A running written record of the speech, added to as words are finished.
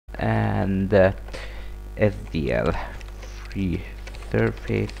and SDL free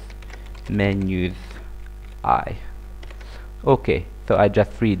surface menus I. Okay, so I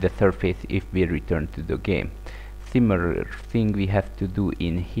just freed the surface if we return to the game. Similar thing we have to do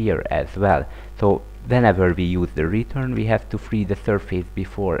in here as well. So whenever we use the return, we have to free the surface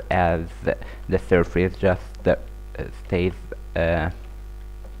before, as the surface just stays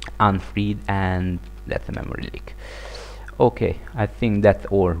unfreed, and that's a memory leak. Okay, I think that's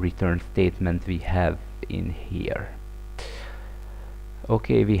all return statements we have in here.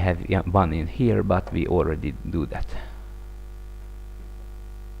 Okay, we have one in here, but we already do that.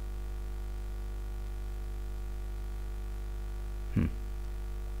 Hmm.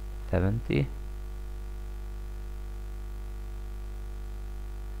 70.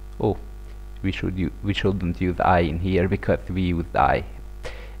 Oh, we shouldn't use I in here because we used I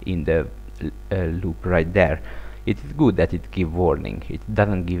in the loop right there. It is good that it gives warning. It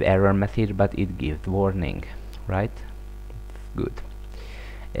doesn't give error message, but it gives warning, right? It's good,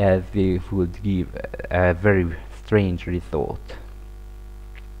 as we would give a very strange result.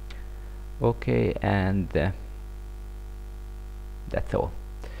 Okay, and that's all.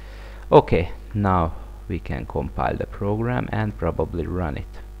 Okay, now we can compile the program and probably run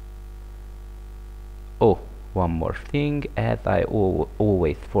it. Oh, one more thing, as I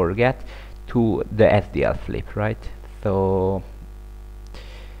always forget, to the SDL flip, right? So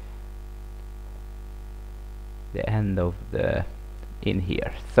the end of the in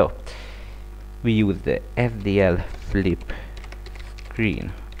here. So we use the SDL flip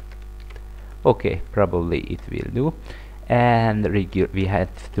screen. Okay, probably it will do. And we had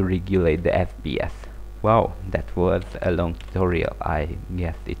to regulate the FPS. Wow, that was a long tutorial. I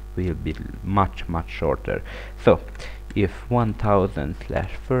guess it will be much shorter. So if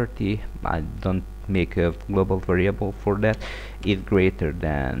 1000/30, I don't make a global variable for that, is greater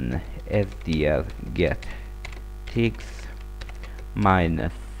than SDL get ticks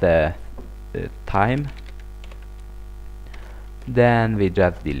minus time, then we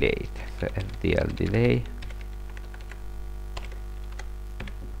just delay it. So SDL delay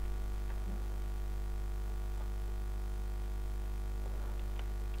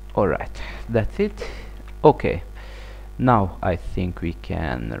Alright, that's it. Okay, now I think we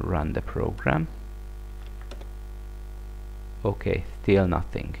can run the program. Okay, still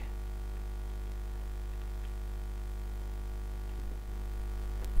nothing.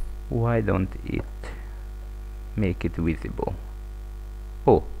 Why don't it make it visible?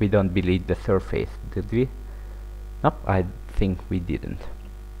 Oh, we don't delete the surface, did we? Nope, I think we didn't.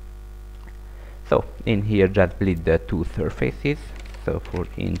 So in here just delete the two surfaces. So for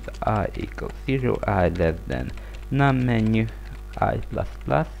int I equals 0, I less than num menu I plus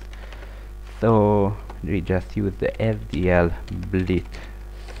plus. So we just use the SDL split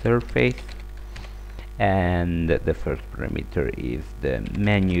surface, and the first parameter is the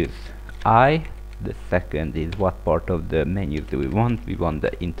menus I. The second is what part of the menus do we want. We want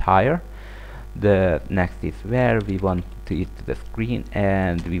the entire. The next is where we want it to the screen,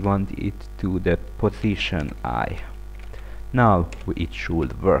 and we want it to the position I. Now it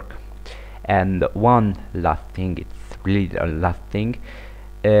should work. And one last thing, it's really the last thing,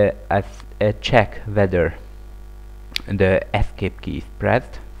 check whether the escape key is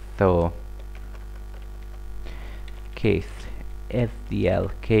pressed. So case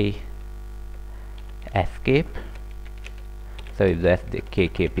SDLK escape. So if the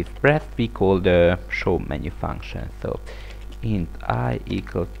SDK is pressed, we call the show menu function. So int I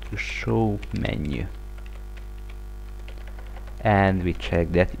equals to show menu, and we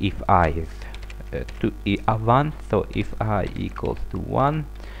check that if I is 1. So if I equals to 1,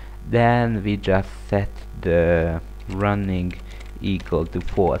 then we just set the running equal to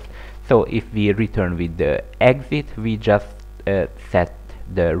false. So if we return with the exit, we just set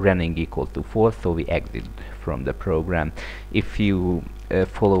the running equal to false, so we exit from the program. If you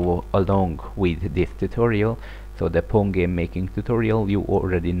follow along with this tutorial, so the Pong game making tutorial, you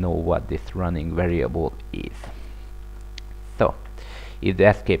already know what this running variable is. So if the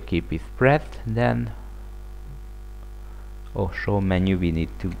escape key is pressed, then show menu, we need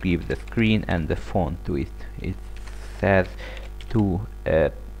to give the screen and the font to it. It says too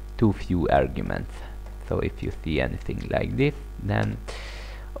few arguments. So if you see anything like this, then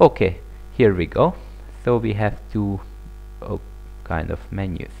okay, here we go. So we have two kind of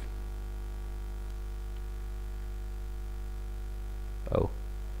menus. Oh,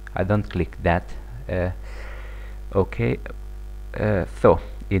 I don't click that. Okay, so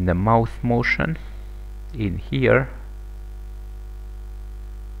in the mouse motion in here,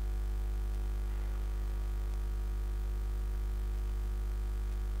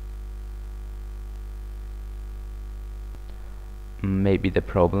 maybe the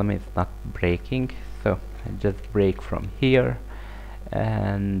problem is not breaking, so I just break from here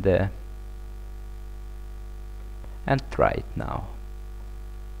and try it now.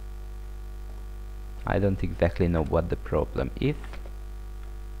 I don't exactly know what the problem is.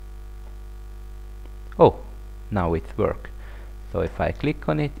 Oh, now it's work. So if I click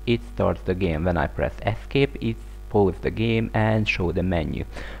on it, it starts the game. When I press escape, it pause the game and show the menu.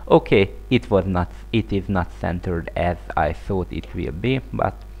 Okay, it is not centered as I thought it will be,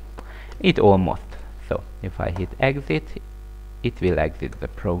 but it almost. So if I hit exit, it will exit the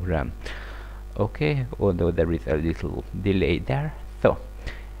program. Okay, although there is a little delay there. So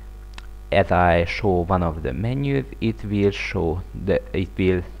as I show one of the menus, it will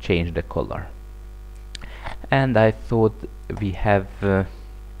change the color. And I thought we have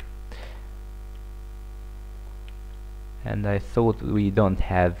don't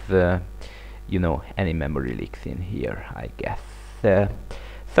have you know, any memory leaks in here, I guess.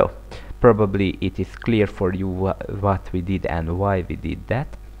 So probably it is clear for you what we did and why we did that.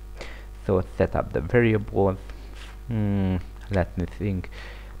 So set up the variables. Let me think.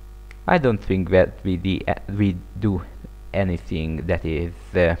 I don't think that we do anything that is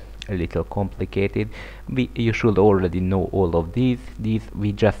a little complicated. You should already know all of these.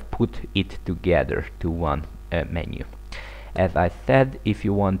 We just put it together to one menu. As I said, if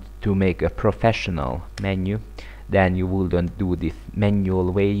you want to make a professional menu, then you wouldn't do this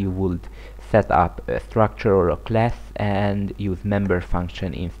manual way. You would set up a structure or a class and use member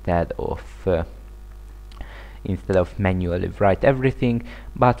function instead of manually write everything.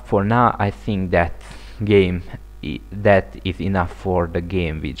 But for now, I think that is enough for the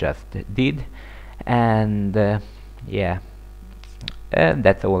game we just did. And yeah,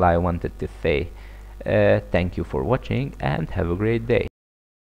 that's all I wanted to say. Thank you for watching and have a great day.